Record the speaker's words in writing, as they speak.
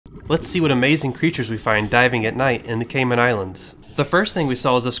Let's see what amazing creatures we find diving at night in the Cayman Islands. The first thing we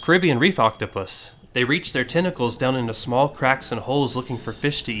saw was this Caribbean reef octopus. They reach their tentacles down into small cracks and holes looking for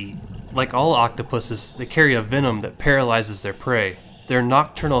fish to eat. Like all octopuses, they carry a venom that paralyzes their prey. They're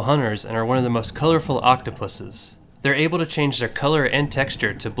nocturnal hunters and are one of the most colorful octopuses. They're able to change their color and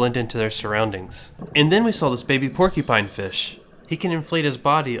texture to blend into their surroundings. And then we saw this baby porcupinefish. He can inflate his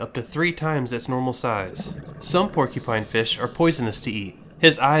body up to 3 times its normal size. Some porcupinefish are poisonous to eat.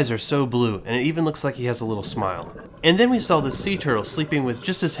 His eyes are so blue, and it even looks like he has a little smile. And then we saw the sea turtle sleeping with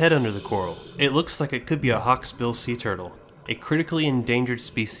just his head under the coral. It looks like it could be a hawksbill sea turtle, a critically endangered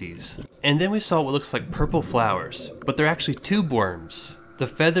species. And then we saw what looks like purple flowers, but they're actually tubeworms. The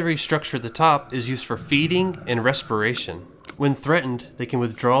feathery structure at the top is used for feeding and respiration. When threatened, they can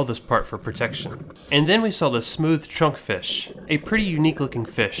withdraw this part for protection. And then we saw the smooth trunkfish, a pretty unique looking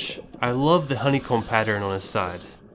fish. I love the honeycomb pattern on his side.